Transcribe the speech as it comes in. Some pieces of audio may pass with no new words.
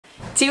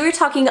Today we're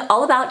talking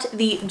all about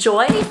the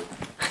Joy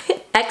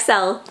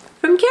XL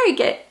from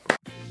KeriKit.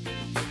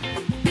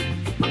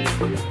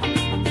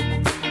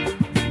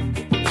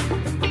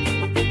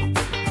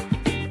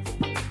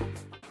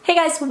 Hey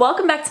guys,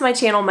 welcome back to my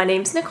channel. My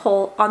name's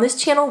Nicole. On this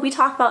channel, we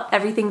talk about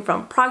everything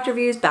from product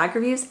reviews, bag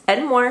reviews,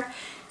 and more.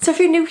 So if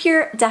you're new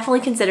here,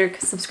 definitely consider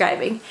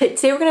subscribing.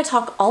 Today we're gonna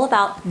talk all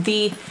about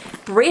the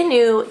brand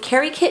new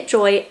KeriKit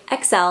Joy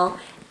XL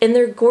in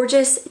their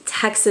gorgeous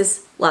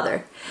Texas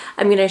leather.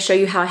 I'm gonna show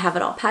you how I have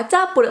it all packed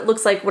up, what it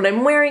looks like when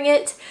I'm wearing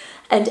it,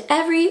 and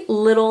every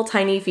little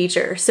tiny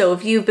feature. So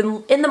if you've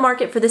been in the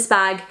market for this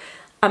bag,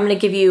 I'm gonna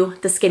give you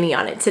the skinny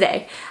on it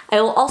today. I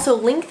will also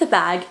link the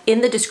bag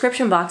in the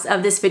description box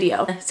of this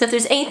video. So if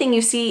there's anything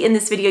you see in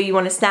this video you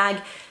wanna snag,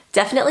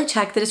 definitely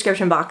check the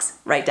description box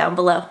right down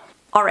below.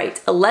 All right,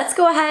 let's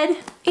go ahead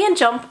and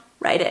jump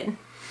right in.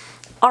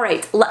 All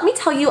right, let me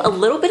tell you a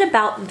little bit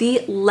about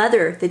the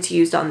leather that's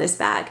used on this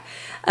bag.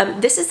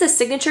 This is the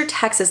signature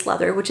Texas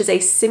leather, which is a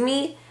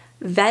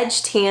semi-veg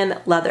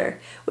tan leather,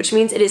 which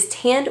means it is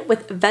tanned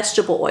with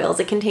vegetable oils.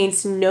 It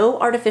contains no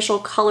artificial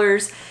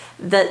colors.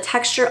 The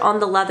texture on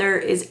the leather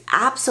is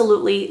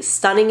absolutely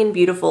stunning and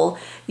beautiful.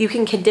 You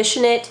can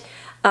condition it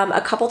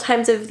a couple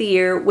times of the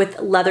year with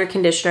leather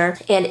conditioner,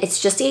 and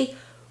it's just a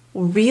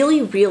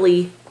really,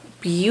 really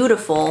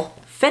beautiful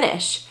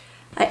finish.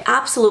 I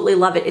absolutely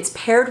love it. It's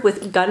paired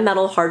with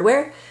gunmetal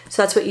hardware,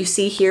 so that's what you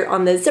see here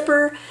on the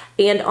zipper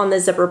and on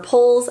the zipper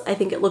pulls. I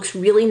think it looks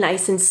really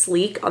nice and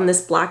sleek on this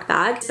black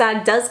bag. This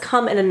bag does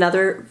come in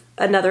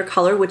another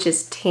color, which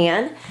is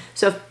tan.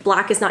 So if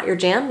black is not your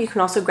jam, you can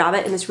also grab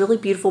it in this really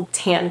beautiful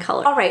tan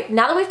color. All right,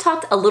 now that we've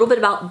talked a little bit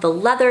about the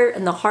leather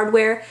and the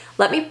hardware,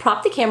 let me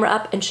prop the camera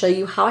up and show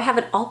you how I have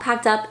it all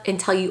packed up and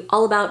tell you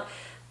all about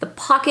the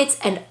pockets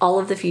and all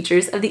of the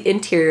features of the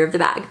interior of the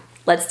bag.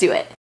 Let's do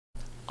it.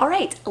 All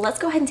right, let's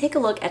go ahead and take a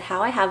look at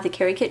how I have the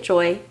KeriKit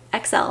Joy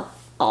XL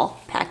all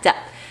packed up.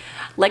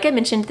 Like I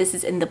mentioned, this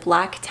is in the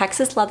black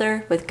Texas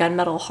leather with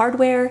gunmetal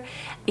hardware,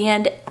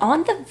 and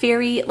on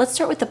the let's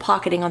start with the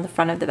pocketing on the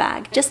front of the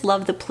bag. Just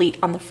love the pleat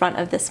on the front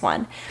of this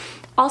one.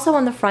 Also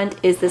on the front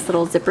is this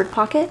little zippered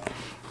pocket,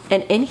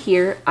 and in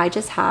here I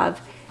just have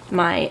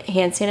my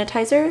hand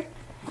sanitizer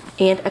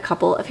and a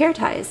couple of hair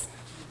ties.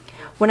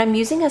 When I'm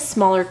using a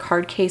smaller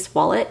card case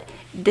wallet,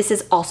 this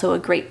is also a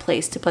great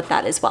place to put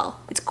that as well.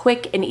 It's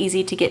quick and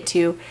easy to get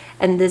to,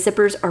 and the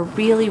zippers are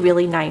really,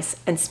 really nice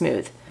and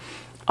smooth.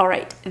 All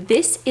right,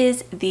 this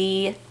is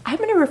I'm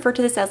gonna refer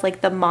to this as like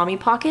the mommy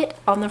pocket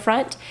on the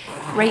front.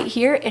 Right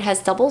here, it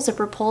has double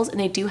zipper pulls, and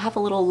they do have a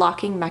little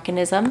locking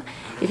mechanism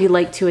if you'd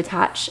like to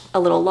attach a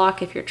little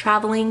lock if you're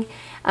traveling,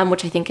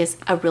 which I think is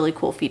a really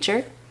cool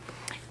feature.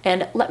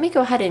 And let me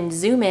go ahead and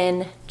zoom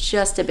in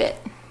just a bit.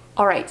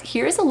 All right,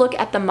 here's a look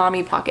at the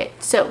mommy pocket.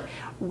 So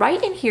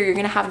right in here, you're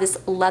gonna have this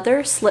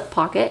leather slip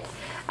pocket.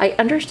 I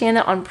understand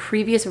that on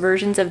previous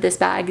versions of this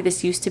bag,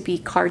 this used to be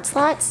card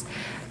slots,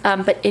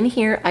 but in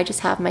here, I just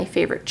have my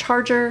favorite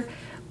charger.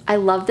 I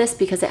love this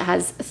because it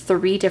has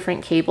 3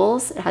 different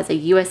cables. It has a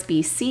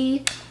USB-C,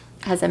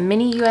 it has a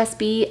mini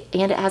USB,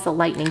 and it has a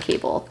lightning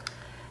cable.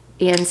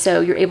 And so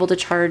you're able to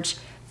charge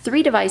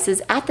 3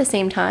 devices at the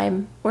same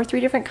time, or 3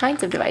 different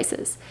kinds of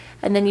devices.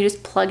 And then you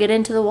just plug it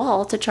into the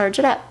wall to charge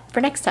it up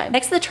for next time.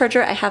 Next to the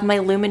charger, I have my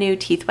Luminu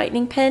teeth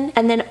whitening pen.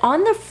 And then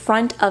on the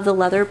front of the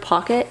leather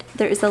pocket,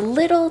 there is a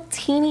little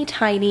teeny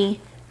tiny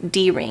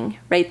D-ring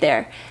right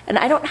there. And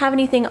I don't have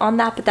anything on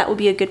that, but that would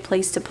be a good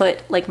place to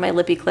put like my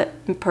Lippy clip,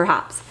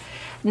 perhaps.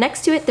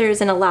 Next to it,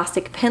 there's an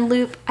elastic pin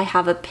loop. I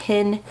have a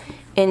pin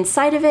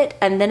inside of it,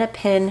 and then a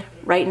pin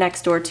right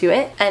next door to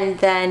it. And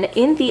then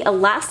in the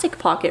elastic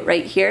pocket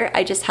right here,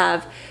 I just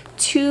have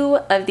 2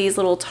 of these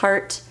little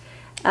Tarte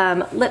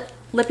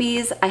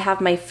Lippies. I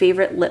have my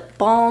favorite lip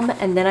balm,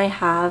 and then I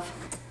have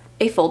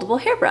a foldable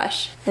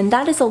hairbrush. And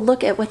that is a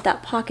look at what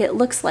that pocket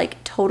looks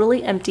like,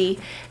 totally empty.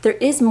 There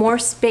is more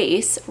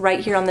space right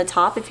here on the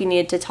top if you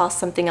needed to toss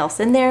something else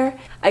in there.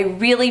 I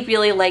really,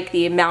 really like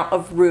the amount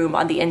of room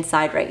on the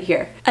inside right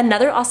here.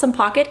 Another awesome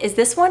pocket is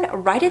this one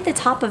right at the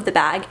top of the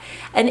bag.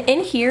 And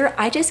in here,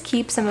 I just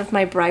keep some of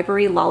my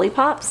Bribery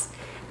lollipops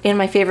and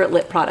my favorite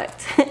lip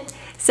product.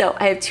 So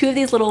I have 2 of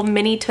these little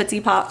mini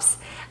Tootsie Pops,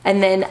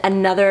 and then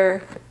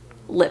another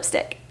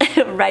lipstick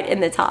right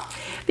in the top,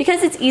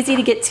 because it's easy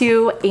to get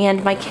to,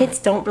 and my kids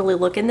don't really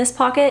look in this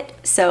pocket,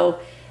 so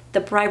the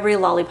Bribery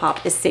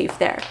lollipop is safe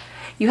there.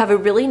 You have a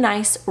really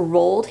nice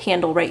rolled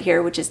handle right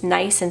here, which is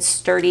nice and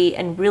sturdy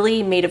and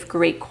really made of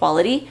great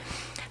quality.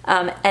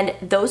 And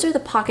those are the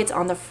pockets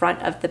on the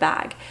front of the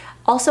bag.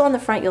 Also on the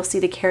front, you'll see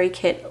the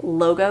KeriKit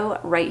logo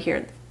right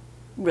here.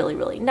 Really,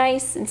 really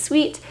nice and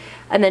sweet.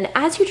 And then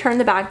as you turn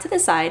the bag to the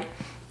side,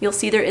 you'll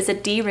see there is a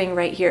D-ring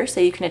right here, so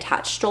you can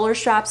attach stroller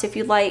straps if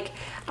you'd like.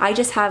 I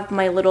just have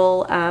my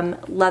little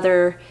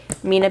leather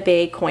Mina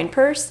Bay coin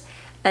purse,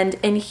 and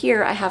in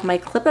here I have my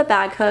Clip-A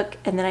bag hook,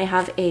 and then I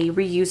have a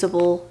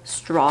reusable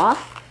straw.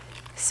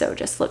 So it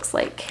just looks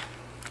like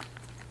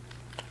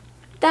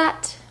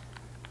that.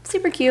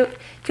 Super cute. You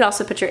could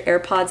also put your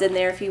AirPods in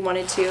there if you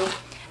wanted to.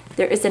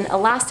 There is an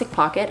elastic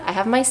pocket. I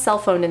have my cell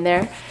phone in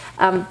there.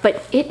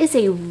 but it is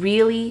a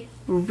really,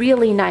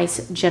 really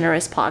nice,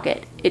 generous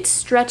pocket. It's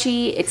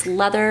stretchy, it's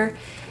leather,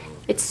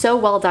 it's so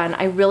well done.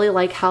 I really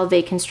like how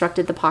they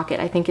constructed the pocket.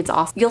 I think it's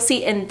awesome. You'll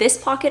see in this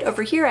pocket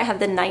over here, I have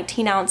the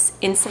 19-ounce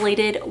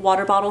insulated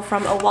water bottle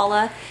from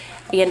Owala,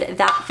 and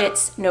that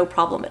fits no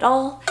problem at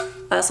all.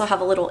 I also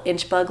have a little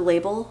inch bug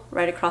label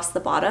right across the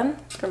bottom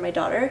for my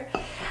daughter.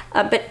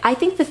 But I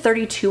think the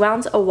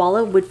 32-ounce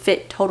Owala would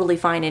fit totally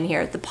fine in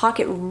here. The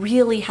pocket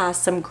really has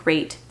some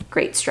great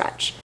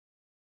stretch.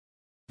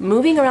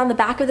 Moving around the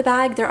back of the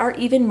bag, there are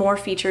even more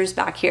features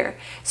back here.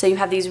 So you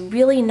have these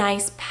really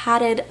nice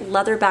padded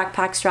leather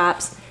backpack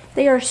straps.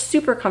 They are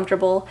super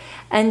comfortable,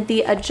 and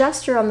the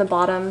adjuster on the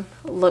bottom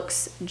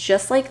looks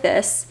just like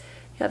this.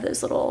 You have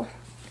those little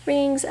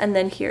rings, and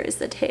then here is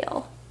the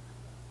tail.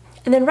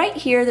 And then right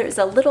here, there's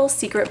a little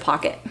secret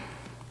pocket.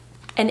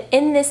 And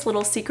in this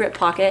little secret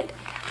pocket,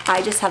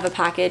 I just have a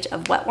package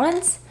of wet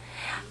ones,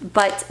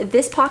 but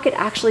this pocket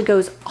actually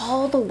goes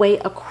all the way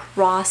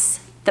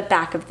across the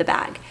back of the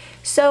bag.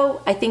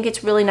 So I think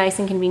it's really nice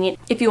and convenient.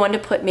 If you want to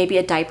put maybe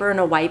a diaper and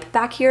a wipe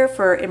back here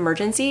for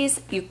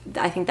emergencies,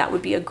 I think that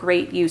would be a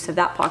great use of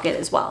that pocket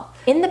as well.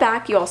 In the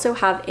back, you also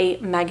have a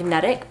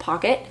magnetic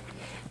pocket.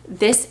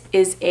 This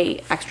is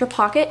an extra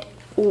pocket,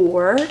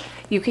 or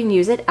you can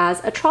use it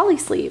as a trolley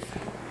sleeve.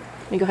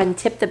 Let me go ahead and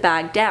tip the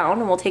bag down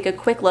and we'll take a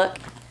quick look.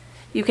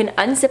 You can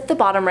unzip the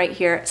bottom right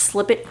here,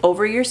 slip it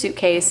over your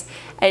suitcase,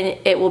 and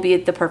it will be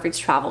the perfect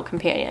travel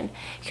companion.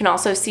 You can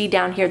also see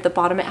down here at the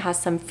bottom it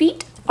has some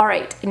feet. All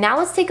right, now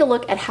let's take a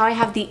look at how I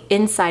have the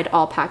inside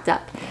all packed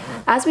up.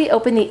 As we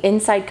open the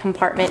inside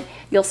compartment,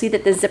 you'll see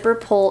that the zipper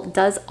pull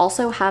does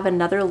also have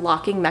another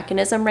locking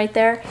mechanism right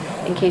there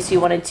in case you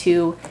wanted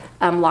to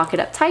lock it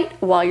up tight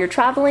while you're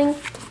traveling.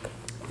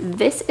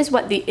 This is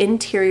what the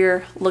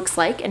interior looks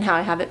like and how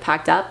I have it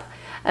packed up.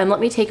 Let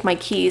me take my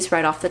keys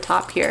right off the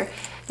top here.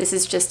 This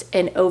is just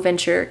an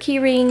O-Venture key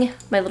ring,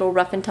 my little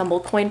rough and tumble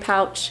coin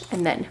pouch,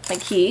 and then my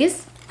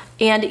keys.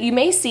 And you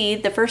may see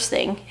the first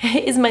thing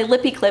is my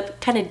Lippy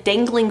clip kind of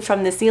dangling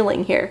from the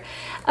ceiling here.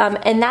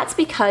 And that's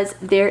because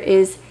there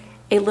is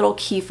a little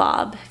key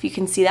fob. If you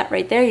can see that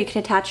right there, you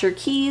can attach your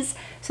keys.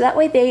 So that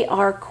way they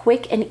are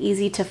quick and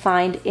easy to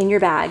find in your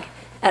bag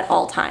at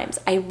all times.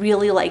 I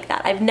really like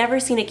that. I've never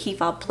seen a key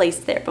fob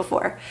placed there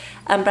before,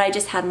 but I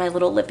just had my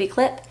little Lippy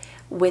clip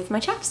with my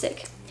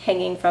chapstick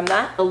hanging from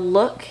that. A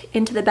look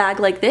into the bag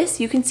like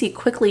this, you can see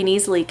quickly and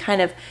easily kind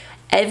of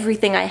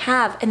everything I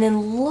have, and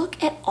then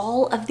look at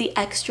all of the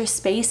extra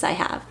space I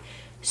have.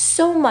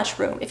 So much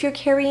room. If you're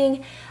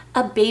carrying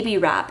a baby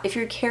wrap, if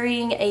you're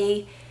carrying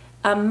a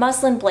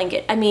muslin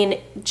blanket, I mean,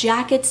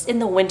 jackets in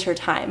the winter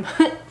time,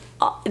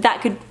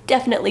 that could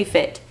definitely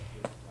fit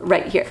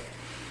right here.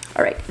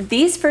 All right,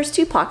 these first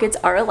two pockets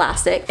are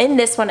elastic. In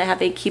this one, I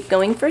have a Keep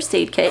Going first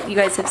aid kit. You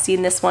guys have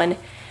seen this one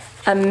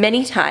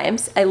many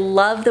times. I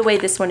love the way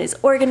this one is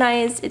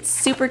organized. It's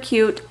super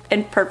cute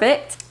and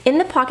perfect. In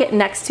the pocket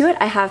next to it,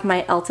 I have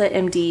my Elta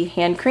MD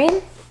hand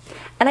cream.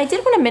 And I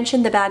did want to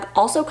mention the bag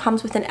also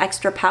comes with an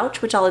extra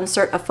pouch, which I'll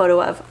insert a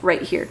photo of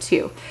right here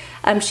too.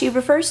 She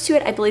refers to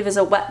it, I believe, as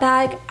a wet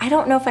bag. I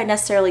don't know if I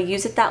necessarily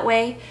use it that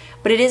way,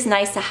 but it is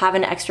nice to have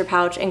an extra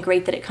pouch, and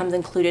great that it comes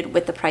included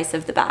with the price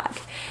of the bag.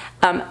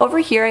 Over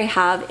here I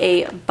have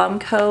a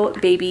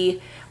Bumco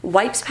baby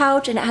wipes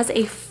pouch, and it has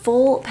a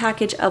full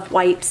package of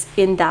wipes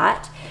in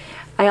that.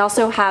 I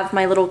also have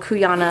my little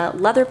Kuyana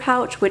leather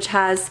pouch, which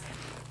has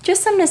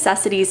just some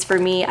necessities for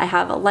me. I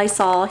have a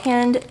Lysol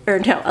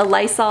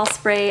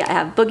spray, I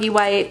have boogie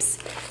wipes,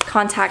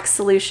 contact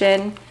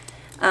solution,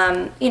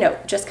 you know,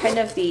 just kind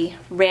of the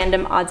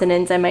random odds and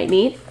ends I might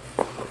need.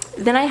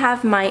 Then I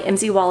have my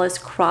MZ Wallace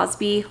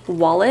Crosby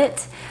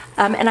wallet,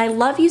 and I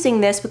love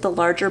using this with the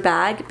larger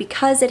bag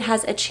because it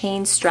has a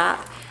chain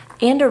strap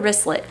and a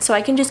wristlet, so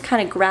I can just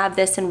kind of grab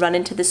this and run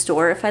into the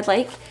store if I'd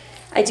like.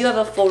 I do have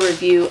a full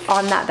review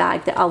on that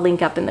bag that I'll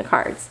link up in the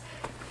cards.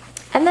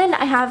 And then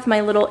I have my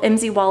little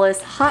MZ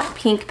Wallace hot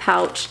pink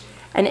pouch,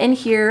 and in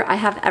here I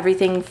have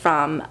everything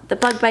from the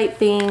bug bite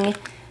thing,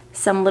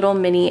 some little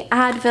mini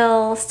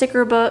Advil,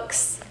 sticker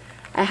books,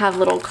 I have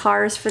little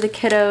cars for the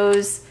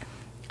kiddos,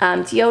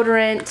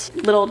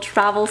 deodorant, little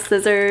travel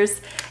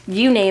scissors,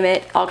 you name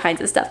it, all kinds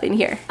of stuff in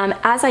here.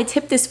 As I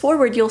tip this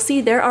forward, you'll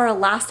see there are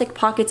elastic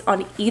pockets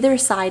on either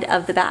side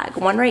of the bag.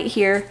 One right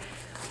here,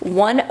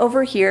 one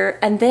over here,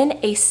 and then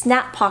a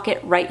snap pocket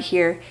right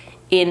here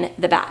in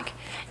the bag.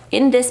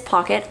 In this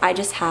pocket, I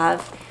just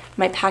have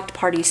my packed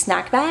party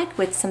snack bag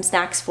with some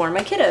snacks for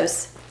my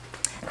kiddos.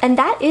 And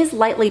that is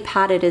lightly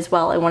padded as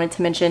well, I wanted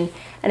to mention,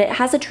 and it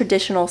has a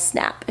traditional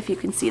snap, if you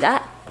can see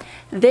that.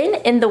 Then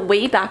in the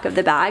way back of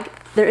the bag,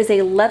 there is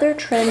a leather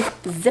trimmed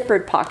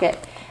zippered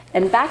pocket.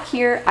 And back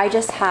here, I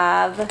just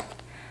have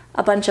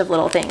a bunch of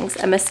little things.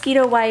 A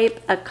mosquito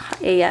wipe, a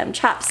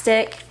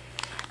chapstick,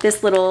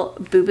 this little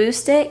boo-boo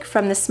stick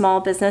from the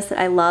small business that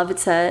I love.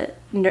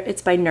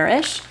 It's by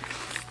Nourish.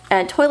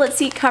 And toilet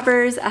seat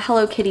covers, a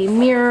Hello Kitty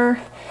mirror,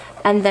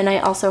 and then I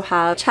also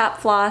have chap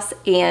floss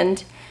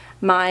and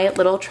my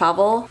little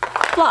travel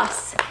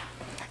floss.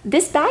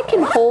 This bag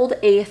can hold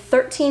a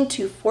 13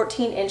 to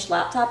 14 inch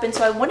laptop, and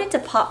so I wanted to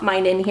pop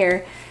mine in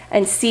here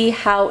and see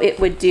how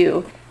it would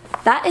do.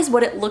 That is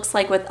what it looks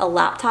like with a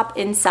laptop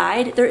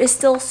inside. There is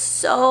still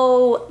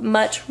so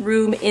much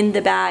room in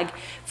the bag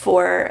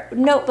for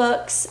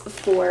notebooks,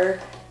 for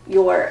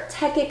your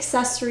tech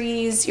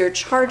accessories, your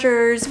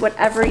chargers,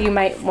 whatever you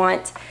might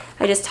want.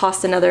 I just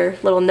tossed another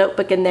little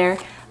notebook in there,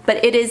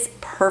 but it is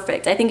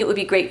perfect. I think it would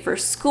be great for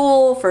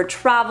school, for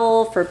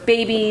travel, for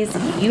babies,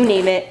 you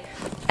name it.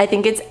 I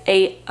think it's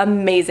an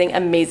amazing,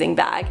 amazing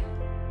bag.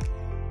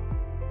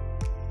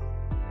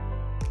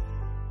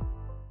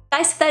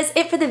 Guys, so that is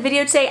it for the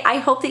video today. I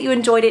hope that you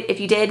enjoyed it. If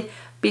you did,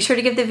 be sure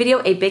to give the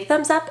video a big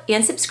thumbs up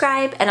and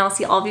subscribe, and I'll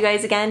see all of you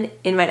guys again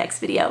in my next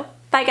video.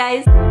 Bye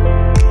guys.